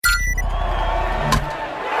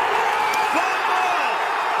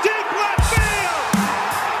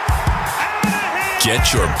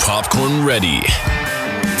Get your popcorn ready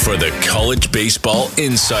for the College Baseball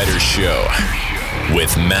Insider Show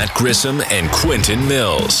with Matt Grissom and Quentin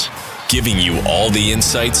Mills, giving you all the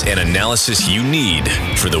insights and analysis you need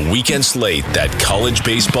for the weekend slate that college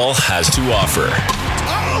baseball has to offer.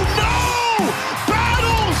 Oh no!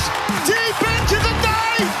 Battles deep into the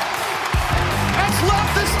night! Has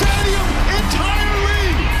left the stadium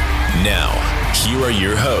entirely! Now, here are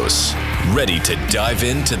your hosts, ready to dive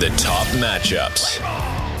into the top matchups.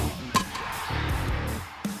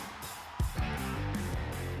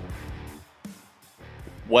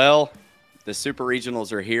 Well, the Super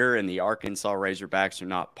Regionals are here, and the Arkansas Razorbacks are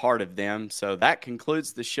not part of them. So that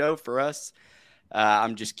concludes the show for us.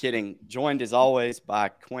 I'm just kidding. Joined, as always, by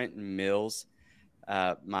Quentin Mills,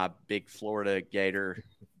 my big Florida Gator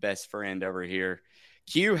best friend over here.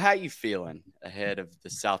 Q, how you feeling ahead of the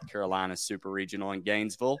South Carolina Super Regional in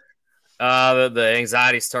Gainesville? The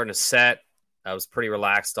anxiety's starting to set. I was pretty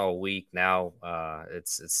relaxed all week. Now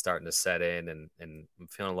it's starting to set in, and I'm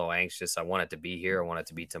feeling a little anxious. I want it to be here. I want it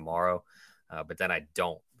to be tomorrow, but then I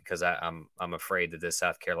don't, because I'm afraid that this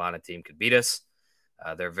South Carolina team could beat us.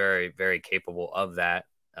 They're very, very capable of that,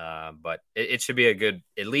 but it should be a good,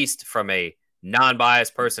 at least from a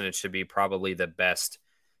non-biased person, it should be probably the best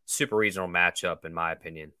Super Regional matchup, in my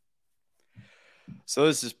opinion. So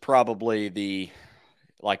this is probably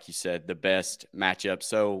like you said, the best matchup.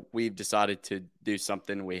 So we've decided to do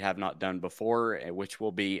something we have not done before, which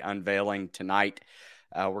we'll be unveiling tonight.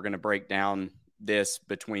 We're going to break down this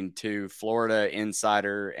between two, Florida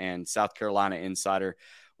Insider and South Carolina Insider,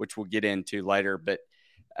 which we'll get into later. But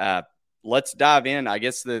let's dive in. I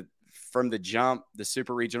guess from the jump, the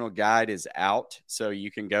Super Regional Guide is out. So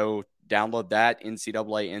you can go download that,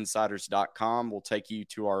 ncaainsiders.com. We'll take you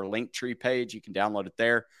to our Linktree page. You can download it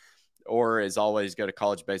there. Or, as always, go to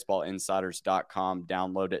collegebaseballinsiders.com,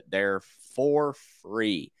 download it there for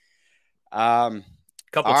free. Couple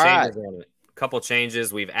changes on it. Couple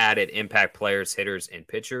changes. We've added impact players, hitters, and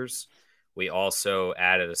pitchers. We also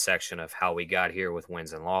added a section of how we got here with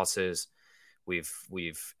wins and losses. We've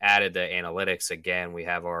added the analytics again. We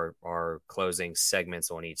have our closing segments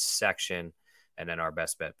on each section, and then our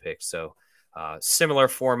best bet picks. So similar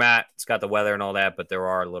format. It's got the weather and all that, but there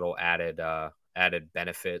are little added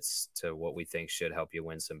benefits to what we think should help you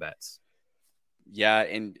win some bets. Yeah,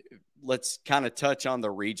 and let's kind of touch on the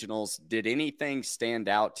regionals. Did anything stand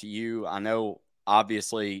out to you? I know,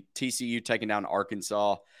 obviously, TCU taking down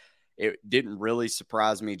Arkansas, it didn't really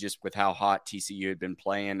surprise me just with how hot TCU had been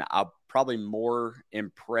playing. I'm probably more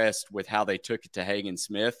impressed with how they took it to Hagen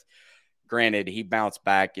Smith. Granted, he bounced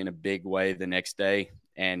back in a big way the next day,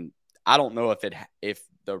 and I don't know if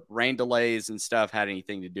the rain delays and stuff had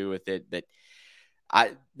anything to do with it, but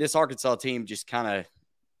this Arkansas team just kind of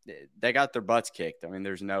they got their butts kicked. I mean,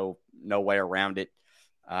 there's no way around it.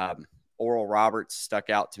 Oral Roberts stuck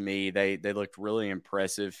out to me. They looked really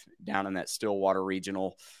impressive down in that Stillwater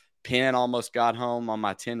Regional. Penn almost got home on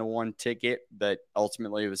my 10-1 ticket, but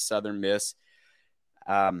ultimately it was Southern Miss.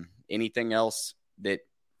 Anything else that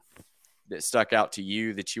stuck out to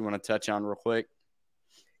you that you want to touch on real quick?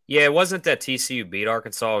 Yeah, it wasn't that TCU beat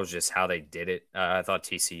Arkansas. It was just how they did it. I thought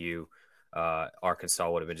TCU Arkansas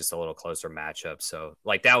would have been just a little closer matchup. So,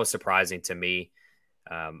 that was surprising to me.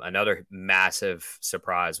 Another massive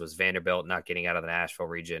surprise was Vanderbilt not getting out of the Nashville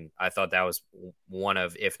region. I thought that was one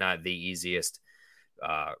of, if not the easiest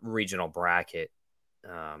regional bracket.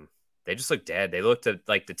 They just looked dead. They looked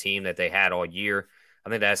like the team that they had all year. I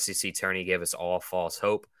think the SEC tourney gave us all false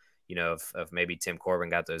hope, of maybe Tim Corbin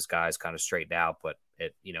got those guys kind of straightened out, but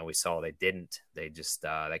we saw they didn't. They just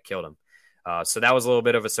that killed them. So that was a little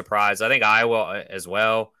bit of a surprise. I think Iowa as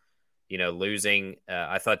well, losing.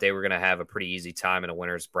 I thought they were going to have a pretty easy time in a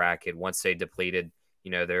winner's bracket once they depleted,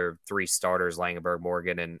 their three starters, Langenberg,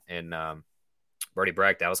 Morgan, and Brody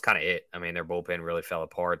Breck. That was kind of it. I mean, their bullpen really fell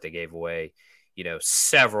apart. They gave away,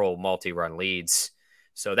 several multi-run leads.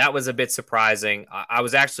 So that was a bit surprising. I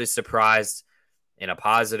was actually surprised in a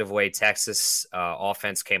positive way. Texas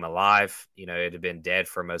offense came alive. It had been dead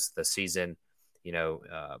for most of the season.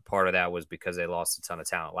 Part of that was because they lost a ton of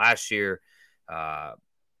talent last year. My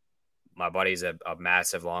buddy's a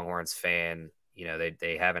massive Longhorns fan.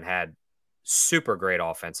 They haven't had super great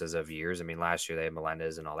offenses of years. I mean, last year they had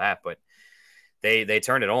Melendez and all that, but they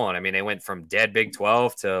turned it on. I mean, they went from dead Big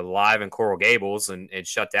 12 to live in Coral Gables and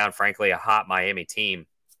shut down, frankly, a hot Miami team.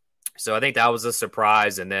 So I think that was a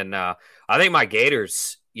surprise. And then I think my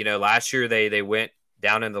Gators, last year they went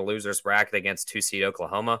down in the losers bracket against 2-seed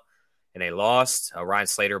Oklahoma, and they lost. Ryan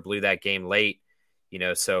Slater blew that game late,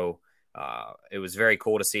 so it was very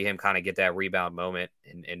cool to see him kind of get that rebound moment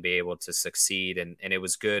and be able to succeed. And it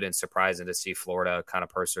was good and surprising to see Florida kind of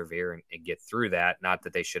persevere and get through that. Not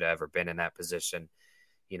that they should have ever been in that position.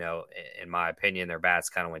 You know, in my opinion, their bats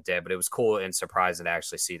kind of went dead, but it was cool and surprising to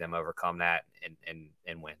actually see them overcome that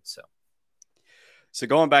and win. So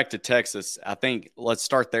going back to Texas, I think let's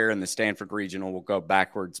start there in the Stanford regional. We'll go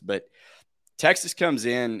backwards, but Texas comes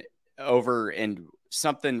in over and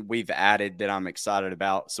something we've added that I'm excited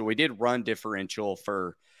about. So we did run differential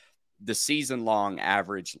for the season-long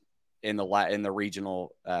average in the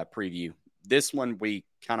regional preview. This one we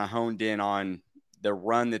kind of honed in on the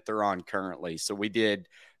run that they're on currently. So we did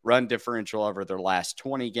run differential over their last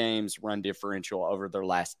 20 games, run differential over their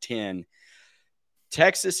last 10.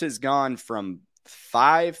 Texas has gone from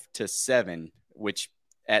 5 to 7, which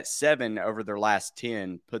at 7 over their last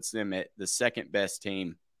 10 puts them at the second best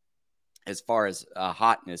team as far as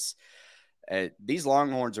hotness. These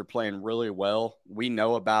Longhorns are playing really well. We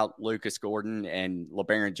know about Lucas Gordon and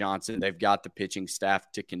LeBaron Johnson. They've got the pitching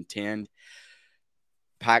staff to contend.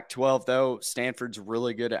 Pac-12, though, Stanford's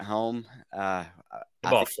really good at home. The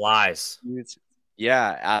ball flies.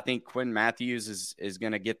 Yeah, I think Quinn Matthews is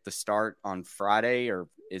going to get the start on Friday, or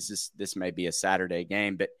is this may be a Saturday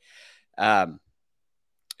game, but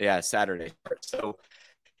Saturday. So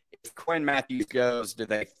if Quinn Matthews goes, do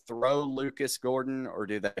they throw Lucas Gordon or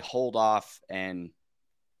do they hold off and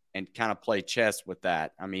kind of play chess with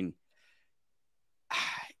that? I mean,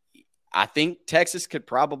 I think Texas could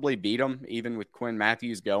probably beat them even with Quinn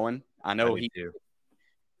Matthews going. I know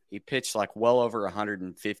he pitched like well over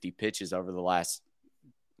 150 pitches over the last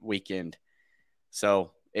weekend.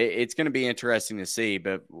 So it's going to be interesting to see.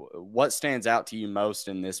 But what stands out to you most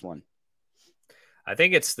in this one? I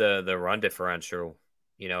think it's the run differential.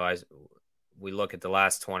 You know, we look at the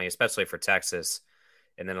last 20, especially for Texas,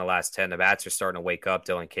 and then the last 10, the bats are starting to wake up.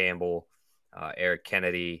 Dylan Campbell, Eric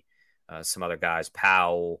Kennedy, some other guys,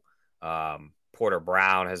 Powell, Porter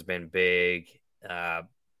Brown has been big.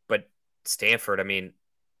 But Stanford, I mean,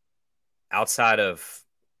 outside of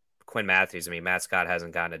Quinn Matthews, I mean, Matt Scott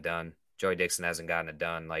hasn't gotten it done. Joey Dixon hasn't gotten it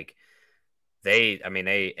done. Like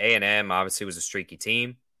A&M obviously was a streaky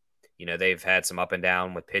team. You know, they've had some up and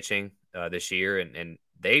down with pitching this year, and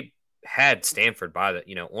they had Stanford by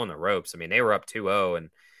on the ropes. I mean, they were up 2-0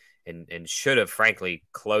 and should have frankly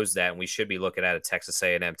closed that. And we should be looking at a Texas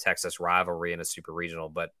A&M Texas rivalry in a super regional,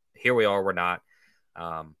 but here we are. We're not.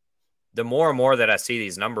 The more and more that I see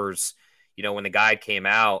these numbers, when the guide came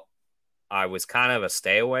out, I was kind of a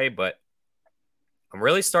stay away, but I'm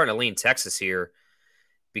really starting to lean Texas here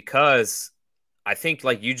because I think,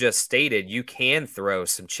 like you just stated, you can throw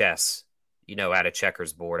some chess, at a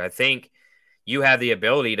checkers board. I think you have the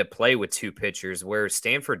ability to play with two pitchers where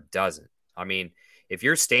Stanford doesn't. I mean, if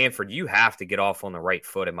you're Stanford, you have to get off on the right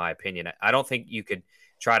foot, in my opinion. I don't think you could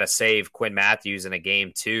try to save Quinn Matthews in a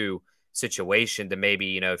game 2 situation to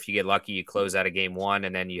maybe, if you get lucky, you close out a game 1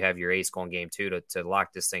 and then you have your ace going game 2 to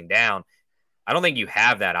lock this thing down. I don't think you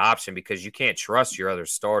have that option because you can't trust your other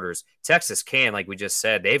starters. Texas can, like we just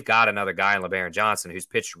said. They've got another guy in LeBaron Johnson who's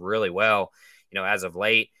pitched really well, as of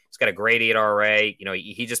late. He's got a great ERA.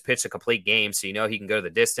 He just pitched a complete game, so he can go to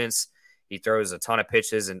the distance. He throws a ton of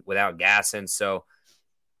pitches and without gassing. So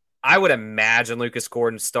I would imagine Lucas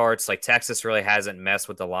Gordon starts. Like, Texas really hasn't messed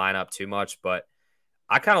with the lineup too much, but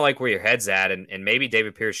I kind of like where your head's at, and maybe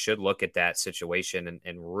David Pierce should look at that situation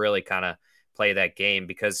and really kind of play that game,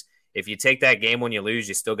 because if you take that game when you lose,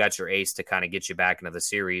 you still got your ace to kind of get you back into the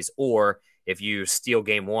series. Or if you steal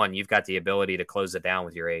game 1, you've got the ability to close it down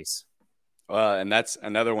with your ace. And that's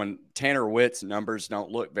another one. Tanner Witt's numbers don't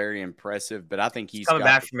look very impressive, but I think he's coming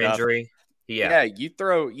back from injury. Yeah, you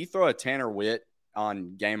throw a Tanner Witt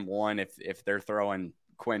on game 1 if they're throwing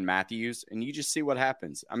Quinn Matthews, and you just see what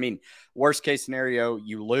happens. I mean, worst case scenario,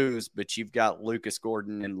 you lose, but you've got Lucas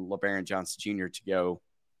Gordon and LeBaron Johnson Jr. to go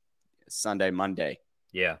Sunday, Monday.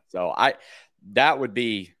 Yeah. So that would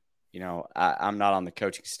be, I'm not on the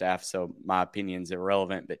coaching staff, so my opinion's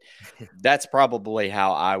irrelevant, but that's probably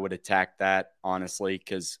how I would attack that, honestly,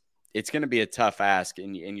 because it's going to be a tough ask,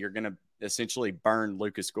 and you're going to essentially burn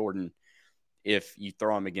Lucas Gordon if you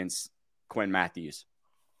throw him against Quinn Matthews.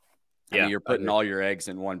 I mean, you're putting all your eggs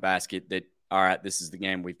in one basket that, all right, this is the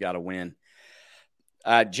game we've got to win.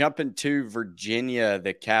 Jumping to Virginia,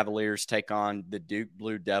 the Cavaliers take on the Duke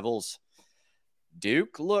Blue Devils.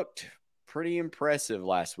 Duke looked pretty impressive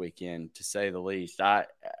last weekend, to say the least.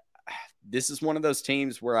 This is one of those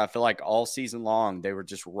teams where I feel like all season long they were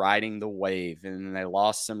just riding the wave, and then they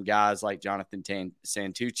lost some guys like Jonathan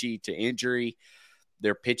Santucci to injury.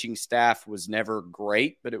 Their pitching staff was never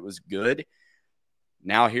great, but it was good.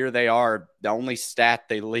 now here they are. The only stat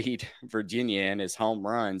they lead Virginia in is home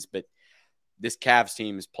runs, but this Cavs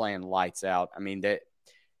team is playing lights out. I mean,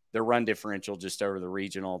 their run differential just over the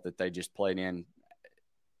regional that they just played in,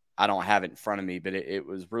 I don't have it in front of me, but it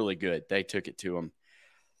was really good. They took it to them.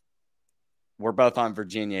 We're both on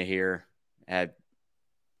Virginia here. Why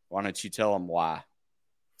don't you tell them why?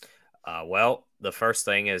 Well, the first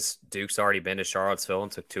thing is Duke's already been to Charlottesville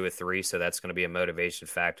and took 2 of 3, so that's going to be a motivation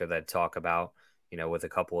factor that I'd talk about, with a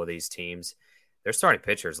couple of these teams. Their starting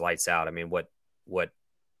pitchers lights out. I mean, what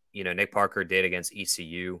Nick Parker did against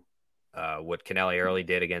ECU, what Kennelly Early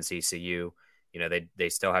did against ECU. They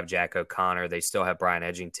still have Jack O'Connor. They still have Brian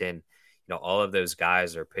Edgington. All of those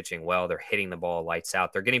guys are pitching well. They're hitting the ball lights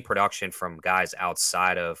out. They're getting production from guys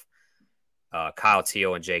outside of Kyle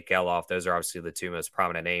Teal and Jake Geloff. Those are obviously the two most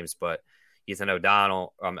prominent names, but Ethan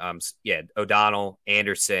O'Donnell, O'Donnell,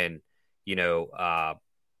 Anderson,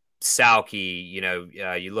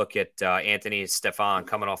 Salke, you look at Anthony Stefan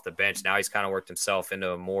coming off the bench. Now he's kind of worked himself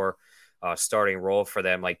into a more starting role for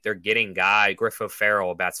them. Like, they're getting Griffo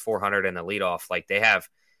Farrell bats 400 in the leadoff. Like, they have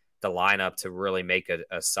the lineup to really make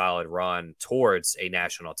a solid run towards a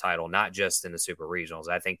national title, not just in the super regionals.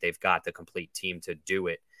 I think they've got the complete team to do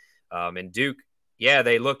it. And Duke,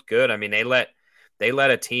 they looked good. I mean, they let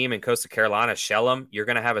a team in Coastal Carolina shell them. You're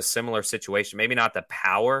going to have a similar situation. Maybe not the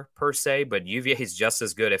power per se, but UVA is just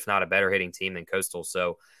as good, if not a better hitting team than Coastal.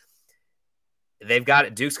 So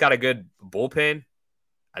Duke's got a good bullpen.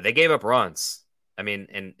 They gave up runs. I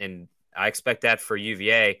mean, and I expect that for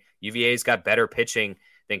UVA. UVA's got better pitching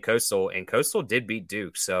than Coastal, and Coastal did beat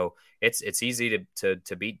Duke. So it's easy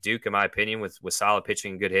to beat Duke, in my opinion, with solid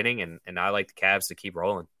pitching and good hitting. And I like the Cavs to keep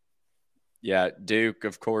rolling. Yeah, Duke,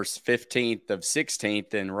 of course, 15th of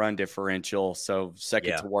 16th in run differential, so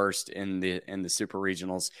second to worst in the super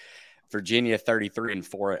regionals. Virginia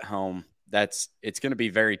 33-4 at home. It's going to be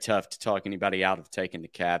very tough to talk anybody out of taking the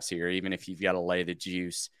Cavs here, even if you've got to lay the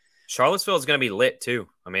juice. Charlottesville is going to be lit too.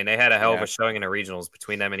 I mean, they had a hell of a showing in the regionals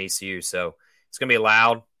between them and ECU, so it's going to be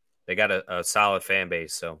loud. They got a solid fan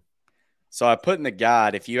base, So I put in the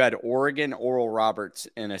guide, if you had Oregon, Oral Roberts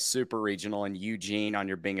in a super regional in Eugene on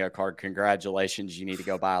your bingo card, congratulations. You need to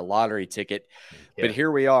go buy a lottery ticket. Yeah. But here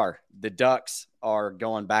we are. The Ducks are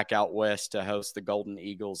going back out west to host the Golden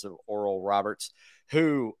Eagles of Oral Roberts,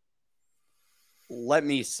 who, let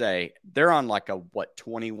me say, they're on like a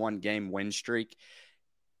 21-game win streak.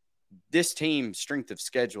 This team, strength of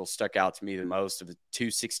schedule, stuck out to me the most, of the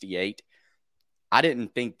 268. I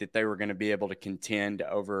didn't think that they were going to be able to contend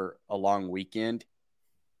over a long weekend,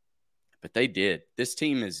 but they did. This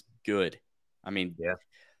team is good. I mean,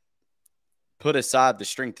 put aside the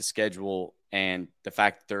strength of schedule and the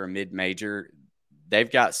fact that they're a mid-major,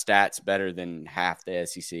 they've got stats better than half the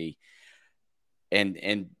SEC.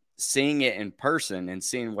 And seeing it in person and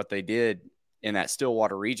seeing what they did in that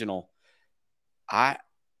Stillwater Regional, I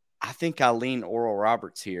think I lean Oral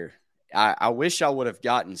Roberts here. I wish I would have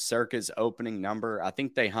gotten Circa's opening number. I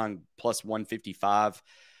think they hung plus 155.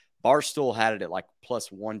 Barstool had it at like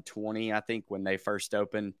plus 120, I think, when they first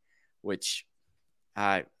opened, which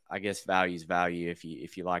I guess value's value if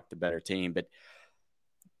you like the better team. But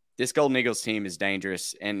this Golden Eagles team is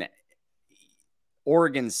dangerous, and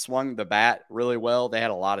Oregon swung the bat really well. They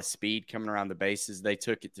had a lot of speed coming around the bases. They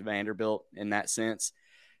took it to Vanderbilt in that sense.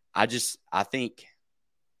 I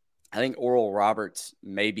think Oral Roberts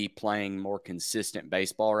may be playing more consistent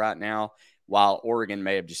baseball right now, while Oregon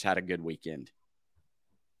may have just had a good weekend.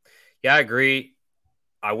 Yeah, I agree.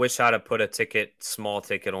 I wish I'd have put a small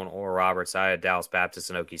ticket on Oral Roberts. I had Dallas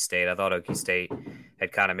Baptist and Okie State. I thought Okie State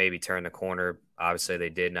had kind of maybe turned the corner. Obviously they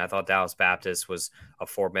did. And I thought Dallas Baptist was a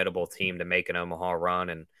formidable team to make an Omaha run.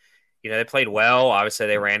 And, they played well. Obviously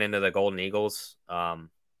they ran into the Golden Eagles.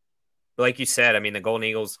 But like you said, I mean, the Golden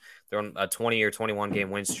Eagles, they're on a 20 or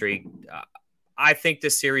 21-game win streak. I think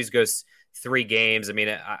this series goes 3 games. I mean,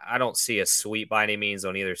 I don't see a sweep by any means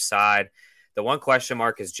on either side. The one question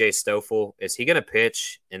mark is Jay Stoffel. Is he going to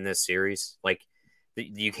pitch in this series? Like,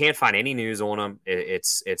 you can't find any news on him.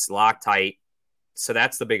 It's locked tight. So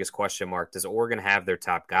that's the biggest question mark. Does Oregon have their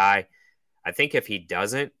top guy? I think if he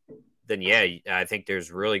doesn't, then I think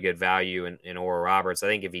there's really good value in Oral Roberts. I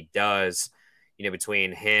think if he does,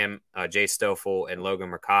 between him, Jay Stoffel, and Logan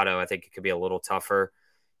Mercado, I think it could be a little tougher,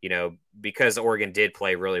 because Oregon did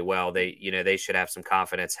play really well. They should have some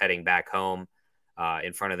confidence heading back home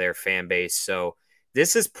in front of their fan base. So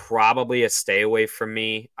this is probably a stay away from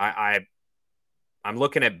me. I'm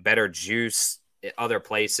looking at better juice at other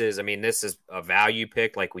places. I mean, this is a value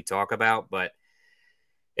pick like we talk about, but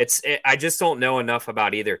I just don't know enough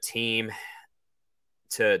about either team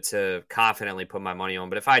to confidently put my money on.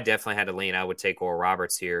 But if I definitely had to lean, I would take Oral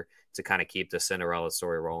Roberts here to kind of keep the Cinderella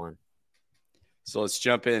story rolling. So let's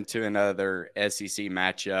jump into another SEC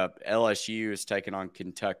matchup. LSU is taking on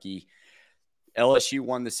Kentucky. LSU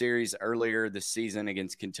won the series earlier this season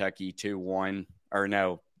against Kentucky 2-1. Or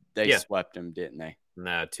no, they swept them, didn't they?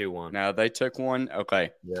 No, 2-1. No, they took one?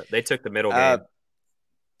 Okay. Yeah, they took the middle game.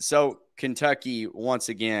 So Kentucky, once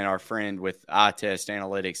again, our friend with eye test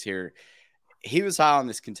analytics here, he was high on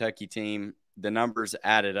this Kentucky team. The numbers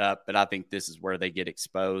added up, but I think this is where they get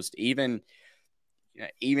exposed. Even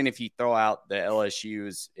if you throw out the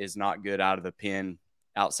LSU is not good out of the pen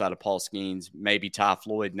outside of Paul Skeens, maybe Ty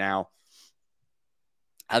Floyd now,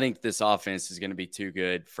 I think this offense is going to be too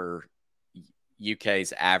good for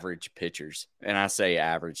UK's average pitchers. And I say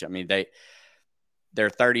average. I mean, they're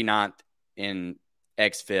 39th in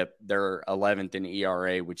xFIP. They're 11th in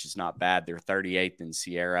ERA, which is not bad. They're 38th in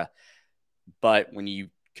Sierra. But when you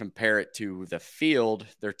compare it to the field,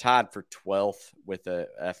 they're tied for 12th with a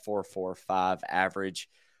 4.45 average,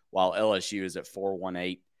 while LSU is at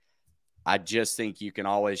 4.18. I just think you can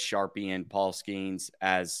always Sharpie in Paul Skeens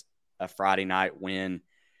as a Friday night win.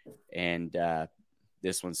 And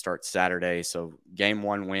this one starts Saturday. So game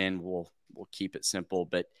one win, we'll keep it simple.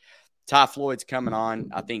 But Ty Floyd's coming on.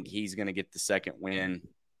 I think he's going to get the second win.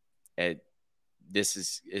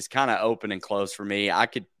 This is kind of open and close for me. I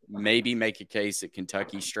could maybe make a case that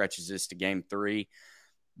Kentucky stretches this to game 3.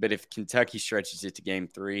 But if Kentucky stretches it to game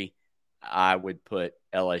 3, I would put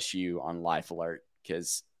LSU on life alert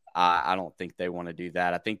because I don't think they want to do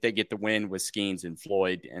that. I think they get the win with Skeens and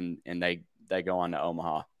Floyd, and they go on to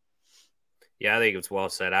Omaha. Yeah, I think it's well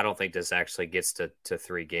said. I don't think this actually gets to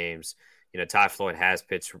 3 games. Ty Floyd has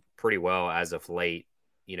pitched pretty well as of late,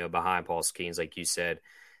 behind Paul Skeens, like you said.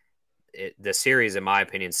 The series, in my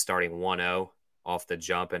opinion, is starting 1-0 off the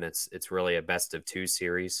jump, and it's really a best-of-2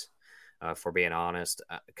 series, for being honest.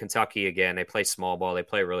 Kentucky, again, they play small ball. They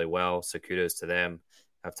play really well, so kudos to them.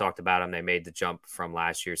 I've talked about them. They made the jump from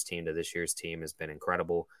last year's team to this year's team has been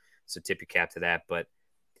incredible, so tip your cap to that. But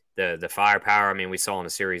the firepower, I mean, we saw in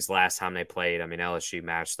the series last time they played. I mean, LSU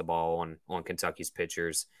matched the ball on Kentucky's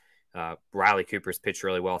pitchers. Riley Cooper's pitched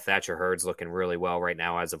really well. Thatcher Hurd's looking really well right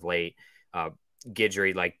now as of late.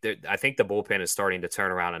 Guidry, I think the bullpen is starting to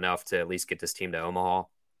turn around enough to at least get this team to Omaha.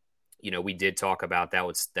 We did talk about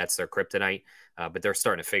that's their kryptonite, but they're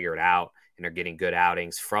starting to figure it out, and they're getting good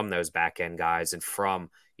outings from those back end guys and from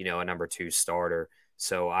a number 2 starter.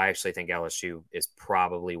 So I actually think LSU is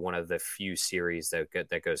probably one of the few series that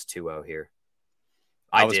goes 2-0 here.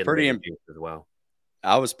 I was pretty as well.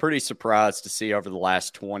 I was pretty surprised to see over the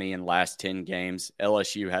last 20 and last 10 games,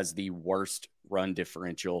 LSU has the worst run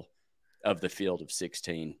differential of the field of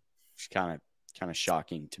 16, which is kind of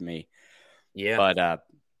shocking to me. Yeah. But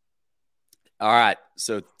all right,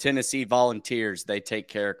 so Tennessee Volunteers, they take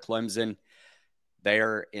care of Clemson.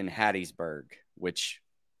 They're in Hattiesburg, which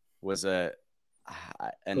was an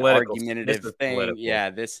argumentative thing. Political.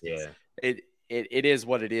 It is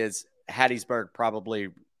what it is. Hattiesburg probably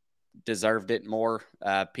deserved it more.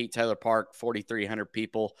 Pete Taylor Park, 4,300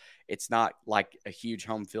 people. It's not like a huge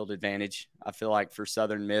home field advantage. I feel like for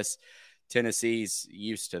Southern Miss, Tennessee's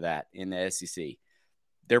used to that in the SEC.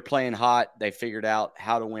 They're playing hot. They figured out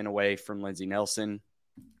how to win away from Lindsey Nelson.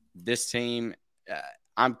 This team,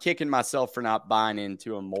 I'm kicking myself for not buying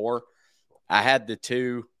into them more. I had the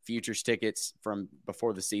 2 futures tickets from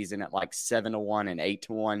before the season at like 7-1 and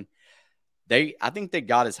 8-1. I think they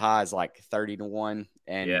got as high as like 30-1,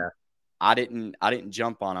 and yeah. I didn't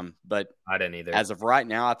jump on them, but I didn't either. As of right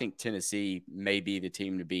now, I think Tennessee may be the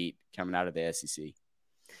team to beat coming out of the SEC.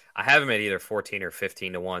 I have them at either 14 or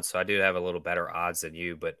 15-1, so I do have a little better odds than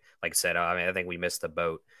you. But like I said, I think we missed the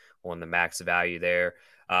boat on the max value there.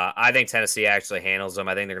 I think Tennessee actually handles them.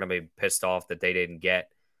 I think they're going to be pissed off that they didn't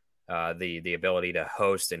get the ability to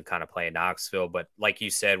host and kind of play in Knoxville. But like you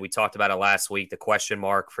said, we talked about it last week. The question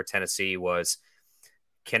mark for Tennessee was,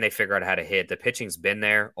 can they figure out how to hit? The pitching's been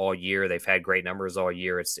there all year. They've had great numbers all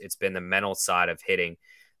year. It's been the mental side of hitting.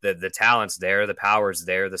 The talent's there, the power's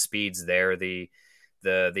there, the speed's there, the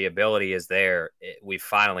ability is there. We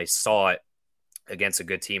finally saw it against a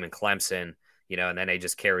good team in Clemson, and then they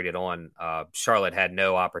just carried it on. Charlotte had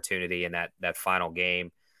no opportunity in that final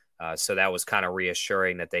game. So that was kind of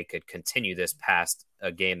reassuring that they could continue this past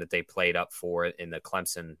a game that they played up for in the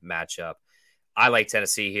Clemson matchup. I like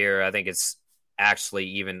Tennessee here. I think it's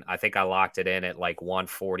actually I think I locked it in at like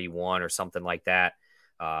 141 or something like that.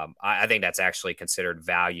 I think that's actually considered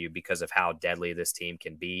value because of how deadly this team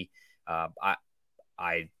can be.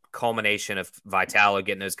 Culmination of Vitalo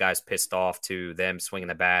getting those guys pissed off to them swinging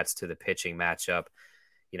the bats to the pitching matchup.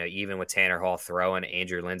 even with Tanner Hall throwing,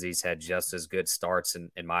 Andrew Lindsay's had just as good starts,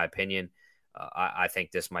 in my opinion. I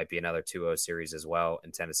think this might be another 2-0 series as well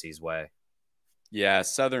in Tennessee's way. Yeah,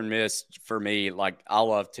 Southern Miss for me, like I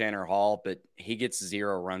love Tanner Hall, but he gets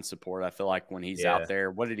 0 run support. I feel like when he's out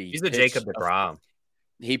there, what did he? He's the Jacob deGrom.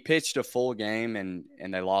 He pitched a full game and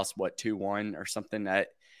they lost 2-1 or something.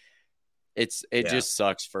 It just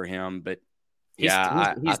sucks for him. But he's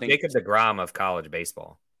I think Jacob deGrom of college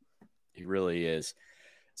baseball. He really is.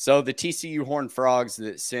 So the TCU Horned Frogs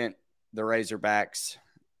that sent the Razorbacks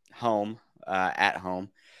home at home.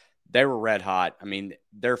 They were red hot. I mean,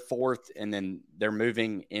 they're fourth, and then they're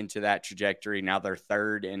moving into that trajectory. Now they're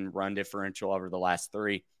third in run differential over the last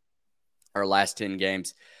 10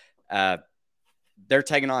 games. They're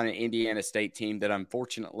taking on an Indiana State team that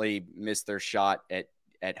unfortunately missed their shot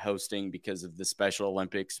at hosting because of the Special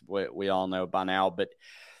Olympics. We all know by now. But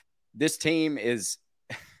this team it's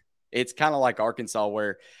kind of like Arkansas,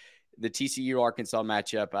 where the TCU-Arkansas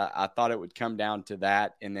matchup, I thought it would come down to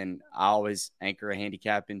that, and then I always anchor a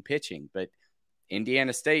handicap in pitching. But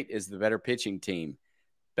Indiana State is the better pitching team,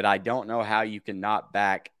 but I don't know how you can not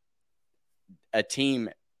back a team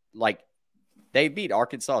like they beat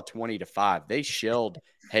Arkansas 20-5. They shelled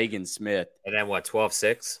Hagen Smith. And then what,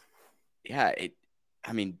 12-6? Yeah,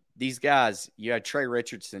 these guys, you had Trey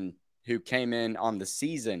Richardson, who came in on the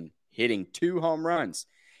season hitting 2 home runs.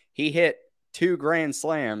 He hit 2 grand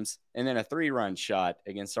slams and then a 3-run shot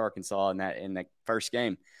against Arkansas in that first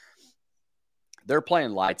game. They're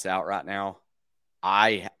playing lights out right now.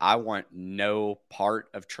 I want no part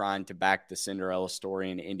of trying to back the Cinderella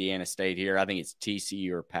story in Indiana State here. I think it's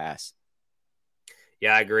TCU or pass.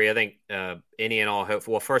 Yeah, I agree. I think any and all hope.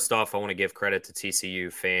 Well, first off, I want to give credit to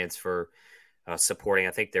TCU fans for supporting.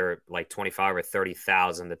 I think they're like 25 or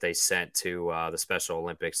 30,000 that they sent to the Special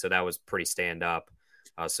Olympics. So that was pretty stand up.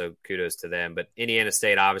 So kudos to them. But Indiana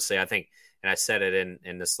State, obviously, I think, and I said it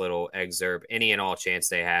in this little excerpt, any and all chance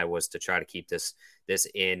they had was to try to keep this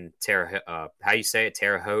in Terre Haute. How you say it?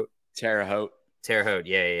 Terre Haute? Terre Haute. Terre Haute.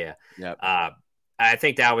 Yeah. Yep. I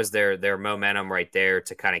think that was their momentum right there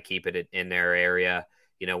to kind of keep it in their area.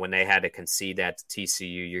 When they had to concede that to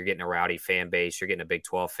TCU, you're getting a rowdy fan base. You're getting a Big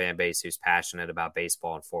 12 fan base who's passionate about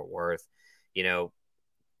baseball in Fort Worth.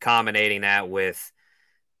 Combinating that with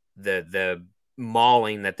the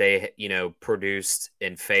mauling that they produced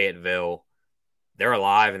in Fayetteville, they're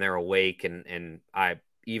alive and they're awake. And I,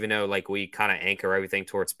 even though like we kind of anchor everything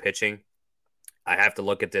towards pitching, I have to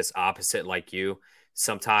look at this opposite like you.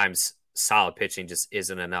 Sometimes solid pitching just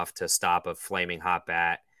isn't enough to stop a flaming hot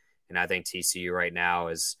bat. And I think TCU right now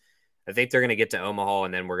I think they're going to get to Omaha,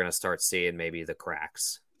 and then we're going to start seeing maybe the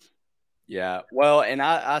cracks. Yeah. Well, and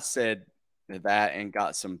I said that and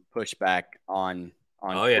got some pushback on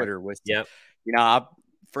Twitter. Yep. I'm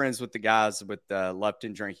friends with the guys with the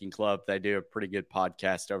Lupton Drinking Club. They do a pretty good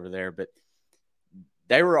podcast over there, but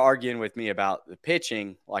they were arguing with me about the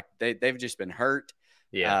pitching. Like they've just been hurt.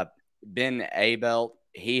 Yeah. Ben Abel,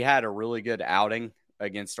 he had a really good outing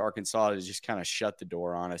against Arkansas to just kind of shut the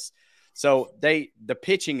door on us. So the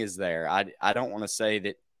pitching is there. I don't want to say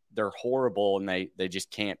that they're horrible and they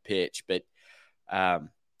just can't pitch, but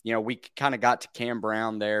we kind of got to Cam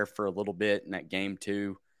Brown there for a little bit in that game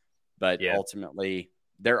too, but ultimately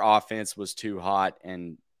their offense was too hot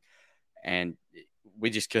and we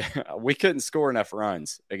couldn't score enough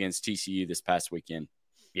runs against TCU this past weekend.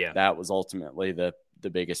 Yeah. That was ultimately the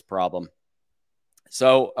biggest problem.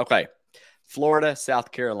 So, okay. Florida,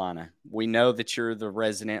 South Carolina. We know that you're the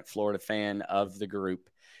resident Florida fan of the group.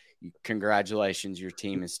 Congratulations, your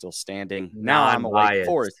team is still standing. Now I'm a Wake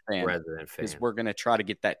Forest fan because we're going to try to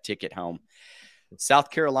get that ticket home. South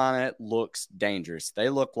Carolina looks dangerous. They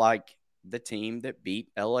look like the team that beat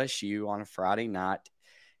LSU on a Friday night,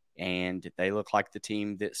 and they look like the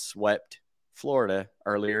team that swept Florida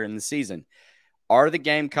earlier in the season. Are the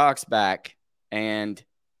Gamecocks back? And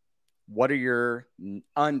what are your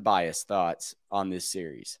unbiased thoughts on this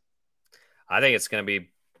series? I think it's going to be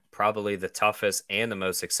probably the toughest and the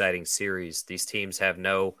most exciting series. These teams have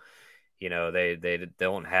they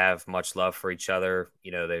don't have much love for each other.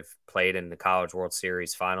 They've played in the College World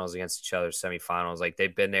Series finals against each other, semifinals. Like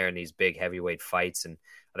they've been there in these big heavyweight fights, and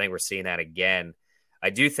I think we're seeing that again. I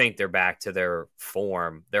do think they're back to their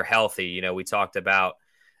form. They're healthy. We talked about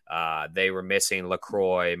they were missing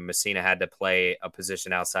LaCroix. Messina had to play a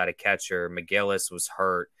position outside of catcher. McGillis was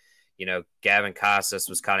hurt. Gavin Casas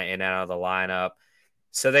was kind of in and out of the lineup.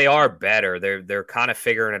 So they are better. They're kind of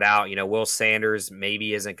figuring it out. Will Sanders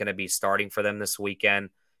maybe isn't going to be starting for them this weekend,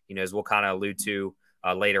 as we'll kind of allude to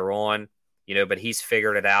later on, but he's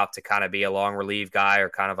figured it out to kind of be a long relief guy or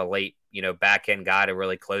kind of a late, back end guy to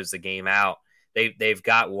really close the game out. they've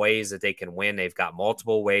got ways that they can win. They've got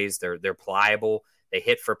multiple ways. They're pliable. They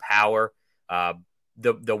hit for power.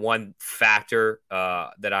 The one factor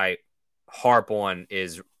that I harp on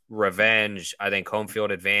is revenge. I think home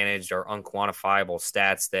field advantage are unquantifiable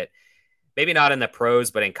stats that maybe not in the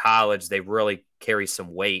pros, but in college, they really carry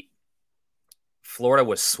some weight. Florida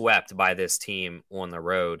was swept by this team on the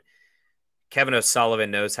road. Kevin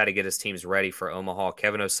O'Sullivan knows how to get his teams ready for Omaha.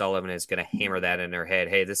 Kevin O'Sullivan is going to hammer that in their head.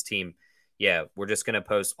 Hey, this team, yeah, we're just going to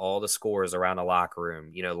post all the scores around the locker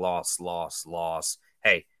room. Loss.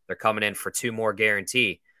 Hey, they're coming in for 2 more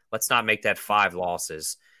guarantee. Let's not make that 5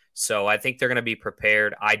 losses. So I think they're going to be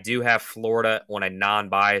prepared. I do have Florida on a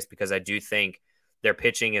non-bias because I do think their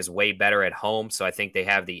pitching is way better at home. So I think they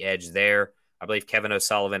have the edge there. I believe Kevin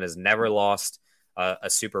O'Sullivan has never lost a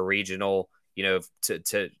super regional,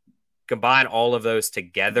 to combine all of those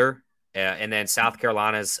together. And then South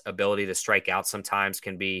Carolina's ability to strike out sometimes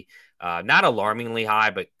can be not alarmingly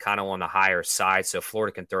high, but kind of on the higher side. So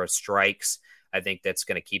Florida can throw strikes. I think that's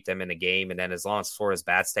going to keep them in the game. And then as long as Florida's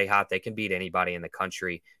bats stay hot, they can beat anybody in the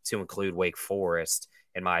country, to include Wake Forest,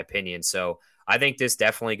 in my opinion. So I think this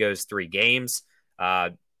definitely goes 3 games.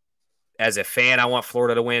 As a fan, I want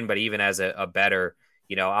Florida to win, but even as a bettor,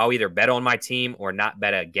 I'll either bet on my team or not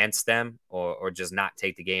bet against them or just not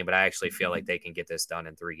take the game. But I actually feel like they can get this done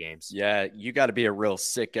in 3 games. Yeah, you got to be a real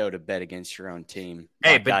sicko to bet against your own team.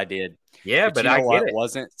 Hey, but I did. Yeah, but I get it.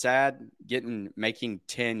 Wasn't sad making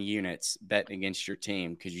 10 units betting against your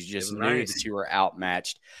team because you just knew that you were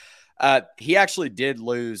outmatched. He actually did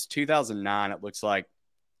lose 2009. It looks like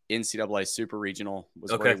NCAA Super Regional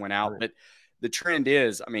was where he went out, but the trend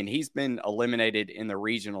is, he's been eliminated in the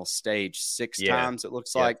regional stage 6 times, it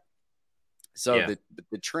looks like. So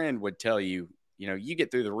the trend would tell you, you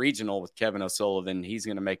get through the regional with Kevin O'Sullivan, he's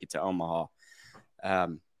going to make it to Omaha.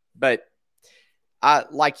 But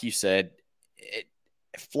like you said,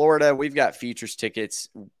 Florida, we've got futures tickets.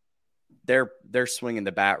 They're swinging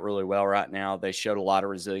the bat really well right now. They showed a lot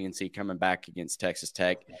of resiliency coming back against Texas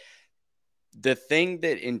Tech. The thing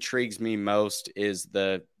that intrigues me most is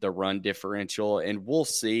the run differential, and we'll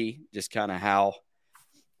see just kind of how,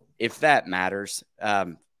 if that matters.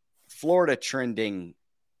 Florida trending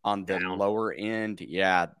on the lower end.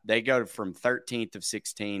 Yeah, they go from 13th of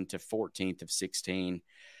 16 to 14th of 16.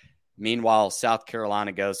 Meanwhile, South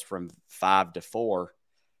Carolina goes from 5 to 4.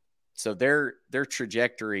 So their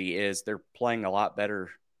trajectory is they're playing a lot better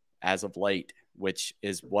as of late, which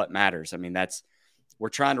is what matters. We're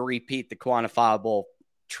trying to repeat the quantifiable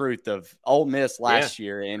truth of Ole Miss last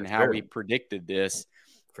year and how we predicted this.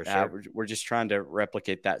 For sure. We're just trying to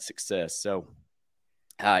replicate that success. So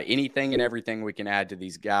anything and everything we can add to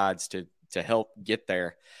these guides to help get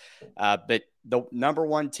there. But the number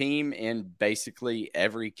 1 team in basically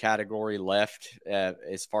every category left,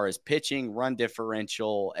 as far as pitching, run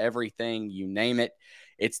differential, everything, you name it,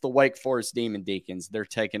 it's the Wake Forest Demon Deacons. They're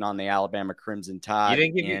taking on the Alabama Crimson Tide.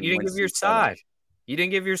 You didn't give your side. You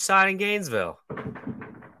didn't give your side in Gainesville.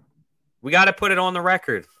 We got to put it on the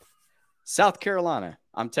record. South Carolina.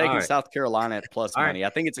 I'm taking South Carolina at plus money. I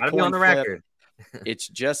think it's a coin on the flip. record. It's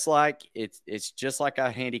just like I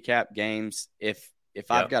handicap games. If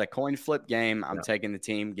I've got a coin flip game, I'm taking the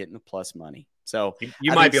team getting the plus money. So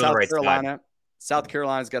you might be on the right side. South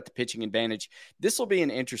Carolina's got the pitching advantage. This will be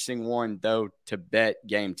an interesting one though to bet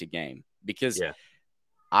game to game because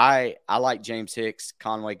I like James Hicks,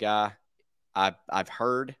 Conway guy. I've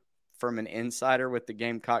heard from an insider with the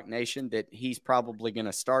Gamecock Nation that he's probably going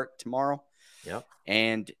to start tomorrow. Yep.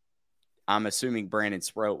 And I'm assuming Brandon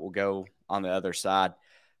Sproat will go on the other side.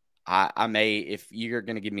 I may, if you're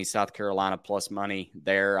going to give me South Carolina plus money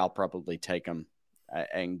there, I'll probably take them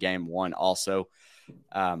in game 1 also.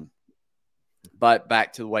 But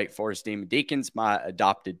back to the Wake Forest Demon Deacons, my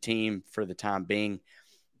adopted team for the time being.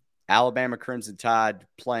 Alabama Crimson Tide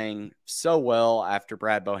playing so well after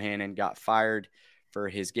Brad Bohannon got fired for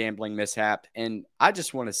his gambling mishap. And I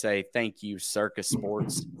just want to say thank you, Circus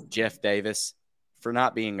Sports, Jeff Davis, for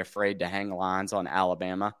not being afraid to hang lines on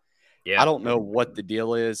Alabama. Yeah. I don't know what the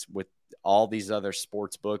deal is with all these other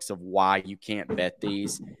sports books of why you can't bet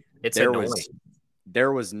these.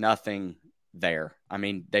 There was nothing there.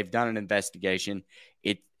 They've done an investigation.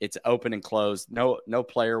 It's open and closed. No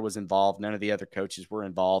player was involved. None of the other coaches were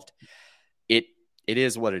involved. It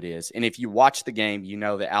is what it is. And if you watch the game, you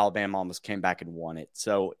know that Alabama almost came back and won it.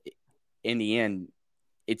 So in the end,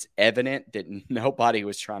 it's evident that nobody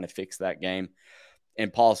was trying to fix that game.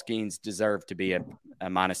 And Paul Skeens deserved to be a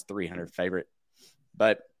minus 300 favorite.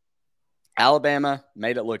 But Alabama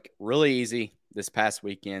made it look really easy this past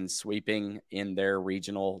weekend, sweeping in their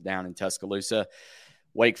regional down in Tuscaloosa.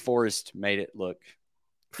 Wake Forest made it look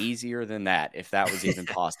easier than that, if that was even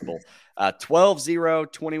possible.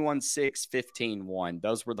 12-0, 21-6, 15-1.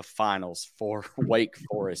 Those were the finals for Wake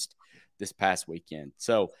Forest this past weekend.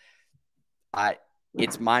 So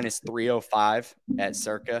it's minus 305 at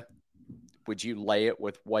Circa. Would you lay it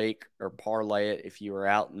with Wake or parlay it if you were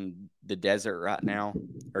out in the desert right now?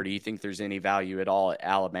 Or do you think there's any value at all at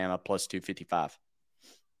Alabama plus 255?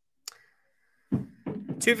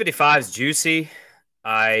 255 is juicy.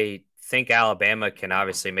 I think Alabama can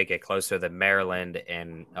obviously make it closer than Maryland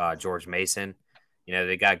and George Mason.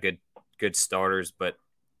 They got good starters, but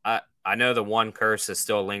I know the one curse is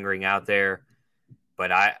still lingering out there,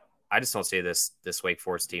 but I just don't see this Wake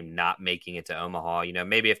Forest team not making it to Omaha.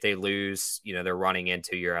 Maybe if they lose, they're running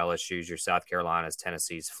into your LSUs, your South Carolinas,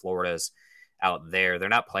 Tennessees, Floridas out there. They're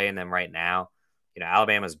not playing them right now.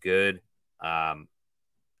 Alabama's good. I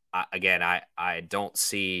don't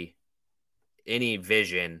see any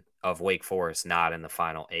vision of Wake Forest not in the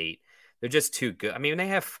Final Eight. They're just too good. I mean, they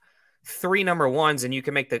have 3 number ones, and you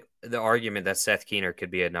can make the argument that Seth Keener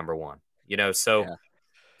could be a number one. So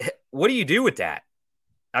what do you do with that?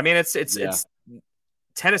 I mean, it's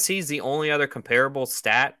Tennessee's the only other comparable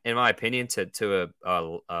stat, in my opinion, to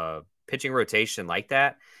a pitching rotation like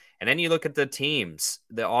that. And then you look at the teams,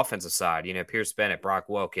 the offensive side, Pierce Bennett, Brock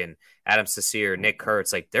Wilken, Adam Cecere, Nick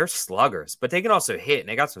Kurtz, like they're sluggers, but they can also hit and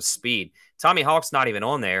they got some speed. Tommy Hawk's not even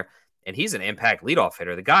on there, and he's an impact leadoff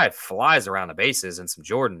hitter. The guy flies around the bases in some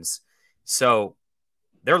Jordans. So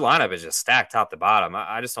their lineup is just stacked top to bottom.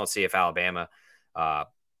 I just don't see if Alabama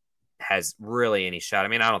has really any shot. I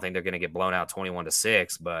mean, I don't think they're going to get blown out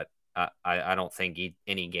 21-6, but I don't think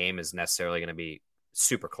any game is necessarily going to be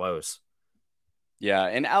super close. Yeah,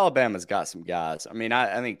 and Alabama's got some guys. I mean,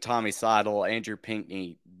 I think Tommy Seidel, Andrew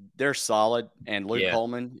Pinckney, they're solid, and Luke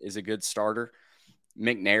Coleman is a good starter.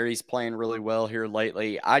 McNary's playing really well here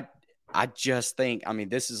lately. I just think, I mean,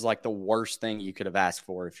 this is like the worst thing you could have asked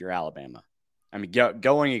for if you're Alabama. I mean,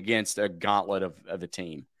 going against a gauntlet of a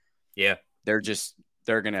team. Yeah. They're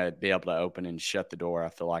going to be able to open and shut the door, I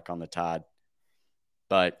feel like, on the Tide.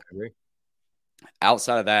 But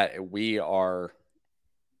outside of that, we're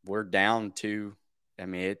down to, I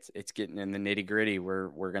mean, it's getting in the nitty gritty. We're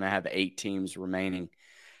going to have 8 teams remaining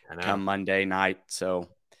come Monday night. So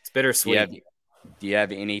it's bittersweet. Do you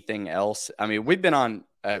have anything else? I mean, we've been on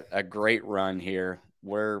a great run here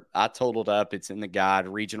where I totaled up. It's in the guide,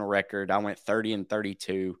 regional record. I went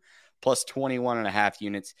 30-32 plus 21.5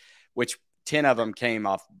 units, which 10 of them came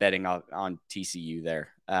off betting on TCU there.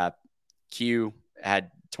 Q had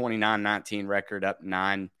 29-19 record, up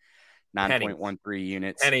 9.13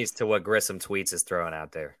 units. Pennies to what Grissom tweets is throwing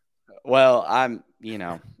out there. Well, I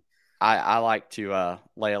like to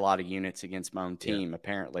lay a lot of units against my own team,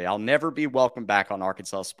 apparently. I'll never be welcome back on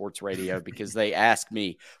Arkansas Sports Radio because they ask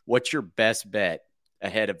me, what's your best bet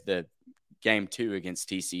ahead of the game 2 against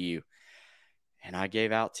TCU? And I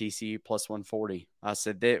gave out TCU plus 140. I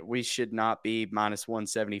said that we should not be minus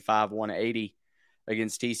 175, 180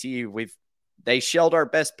 against TCU. They shelled our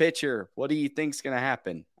best pitcher. What do you think's going to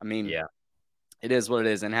happen? I mean, it is what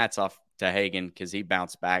it is. And hats off to Hagan because he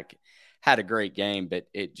bounced back, had a great game, but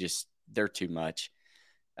they're too much.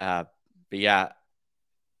 But yeah,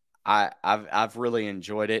 I've really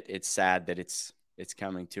enjoyed it. It's sad that it's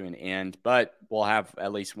coming to an end, but we'll have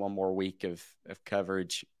at least one more week of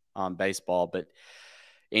coverage on baseball. But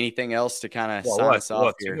anything else to kind of sign us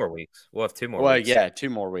off here? 2 more weeks. We'll have 2 more weeks. Well, yeah, 2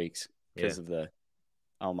 more weeks because of the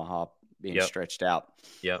Omaha being stretched out.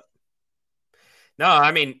 Yep. No,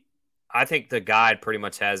 I mean, I think the guide pretty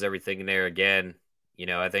much has everything in there. Again,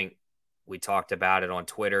 I think we talked about it on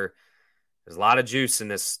Twitter. There's a lot of juice in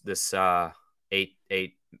this 8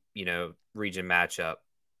 region matchup.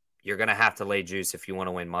 You're going to have to lay juice if you want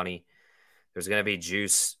to win money. There's going to be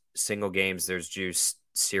juice single games. There's juice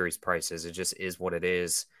series prices. It just is what it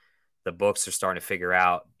is. The books are starting to figure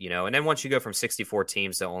out, and then once you go from 64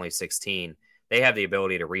 teams to only 16, they have the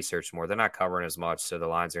ability to research more. They're not covering as much, so the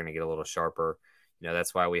lines are going to get a little sharper.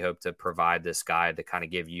 That's why we hope to provide this guide to kind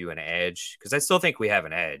of give you an edge, because I still think we have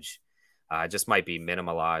an edge. It just might be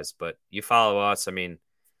minimalized, but you follow us. I mean,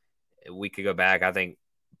 we could go back. I think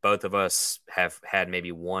both of us have had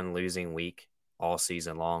maybe one losing week all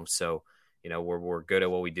season long. So, we're good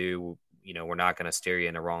at what we do. We're not going to steer you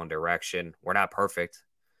in the wrong direction. We're not perfect,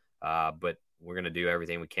 but we're going to do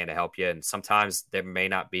everything we can to help you. And sometimes there may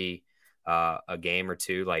not be a game or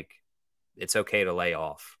two. Like, it's okay to lay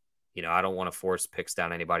off. I don't want to force picks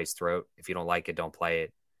down anybody's throat. If you don't like it, don't play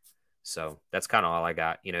it. So that's kind of all I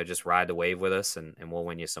got. Just ride the wave with us and we'll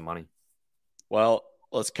win you some money. Well,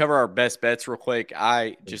 let's cover our best bets real quick.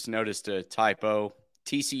 I just noticed a typo.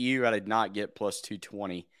 TCU, I did not get plus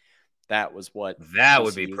 220. that was what that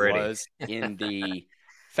would be TCU pretty was in the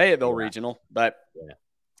Fayetteville regional. But yeah.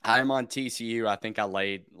 I'm on TCU. I think I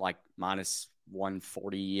laid like minus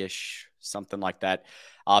 140-ish, something like that.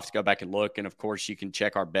 I'll have to go back and look. And, of course, you can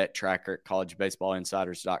check our bet tracker at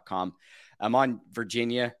collegebaseballinsiders.com. I'm on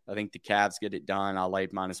Virginia. I think the Cavs get it done. I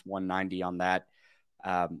laid minus 190 on that.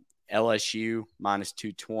 LSU minus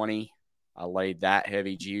 220. I laid that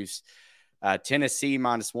heavy juice. Tennessee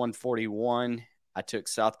minus 141. I took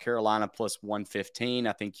South Carolina plus 115.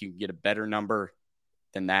 I think you can get a better number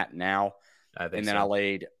than that now. And then I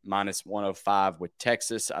laid minus 105 with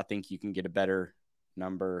Texas. I think you can get a better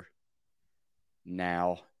number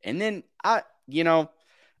now. And then I've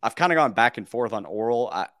kind of gone back and forth on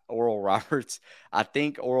Oral Roberts. I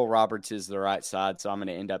think Oral Roberts is the right side, so I'm going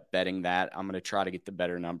to end up betting that. I'm going to try to get the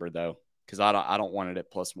better number though, because I don't want it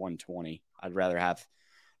at plus 120. I'd rather have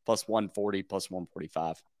plus 140, plus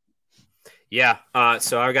 145. Yeah.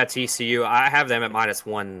 So I've got TCU. I have them at minus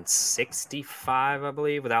 165, I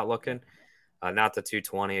believe, without looking. Not the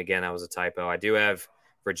 220. Again, that was a typo. I do have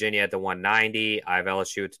Virginia at the 190. I have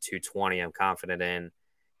LSU at the 220. I'm confident in.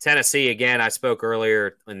 Tennessee, again, I spoke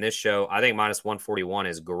earlier in this show. I think minus 141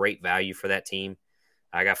 is great value for that team.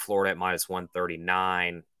 I got Florida at minus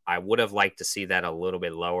 139. I would have liked to see that a little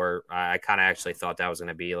bit lower. I kind of actually thought that was going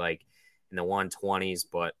to be like in the 120s,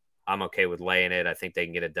 but I'm okay with laying it. I think they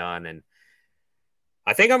can get it done. And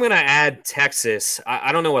I think I'm going to add Texas.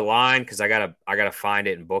 I don't know what line because I gotta find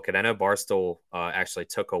it and book it. I know Barstool actually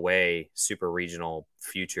took away super regional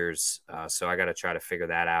futures, so I got to try to figure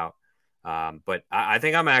that out. But I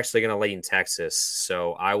think I'm actually going to lean Texas,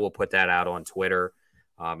 so I will put that out on Twitter,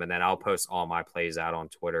 and then I'll post all my plays out on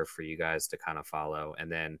Twitter for you guys to kind of follow.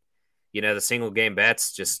 And then, the single game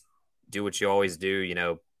bets, just do what you always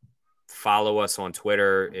do. Follow us on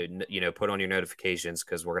Twitter. Put on your notifications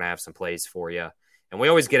because we're going to have some plays for you. And we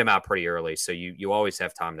always get them out pretty early, so you always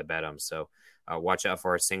have time to bet them. So watch out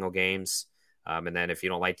for our single games. And then if you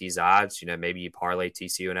don't like these odds, maybe you parlay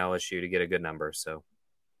TCU and LSU to get a good number. So,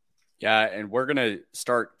 yeah, and we're going to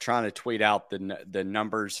start trying to tweet out the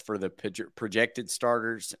numbers for the projected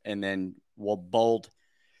starters, and then we'll bold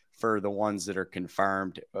for the ones that are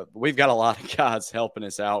confirmed. We've got a lot of guys helping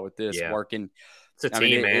us out with this, working. It's a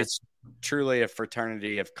team, man. It's truly a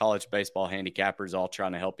fraternity of college baseball handicappers all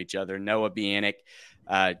trying to help each other. Noah Bieniek,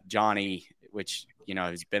 Johnny, which,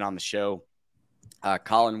 has been on the show,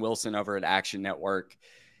 Colin Wilson over at Action Network,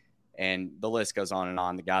 and the list goes on and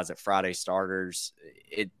on. The guys at Friday Starters.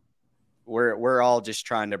 We're all just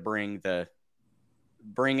trying to bring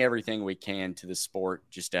everything we can to the sport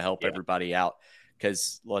just to help everybody out.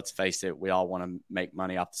 Because let's face it, we all want to make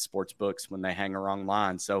money off the sports books when they hang a wrong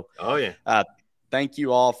line. So, thank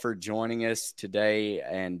you all for joining us today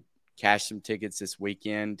and cash some tickets this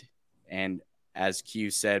weekend. And as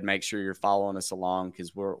Q said, make sure you're following us along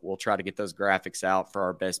because we'll try to get those graphics out for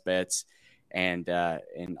our best bets and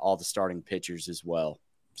all the starting pitchers as well.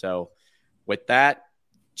 So with that,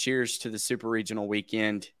 cheers to the Super Regional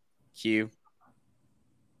weekend. Q,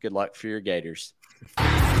 good luck for your Gators.